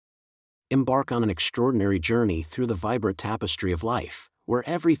Embark on an extraordinary journey through the vibrant tapestry of life, where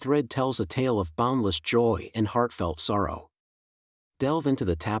every thread tells a tale of boundless joy and heartfelt sorrow. Delve into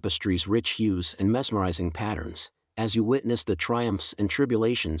the tapestry's rich hues and mesmerizing patterns, as you witness the triumphs and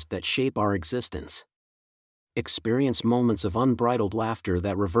tribulations that shape our existence. Experience moments of unbridled laughter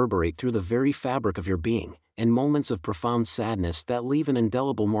that reverberate through the very fabric of your being, and moments of profound sadness that leave an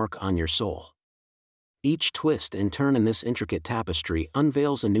indelible mark on your soul. Each twist and turn in this intricate tapestry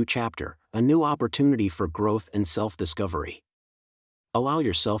unveils a new chapter, a new opportunity for growth and self-discovery. Allow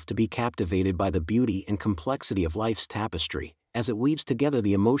yourself to be captivated by the beauty and complexity of life's tapestry, as it weaves together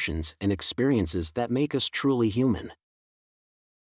the emotions and experiences that make us truly human.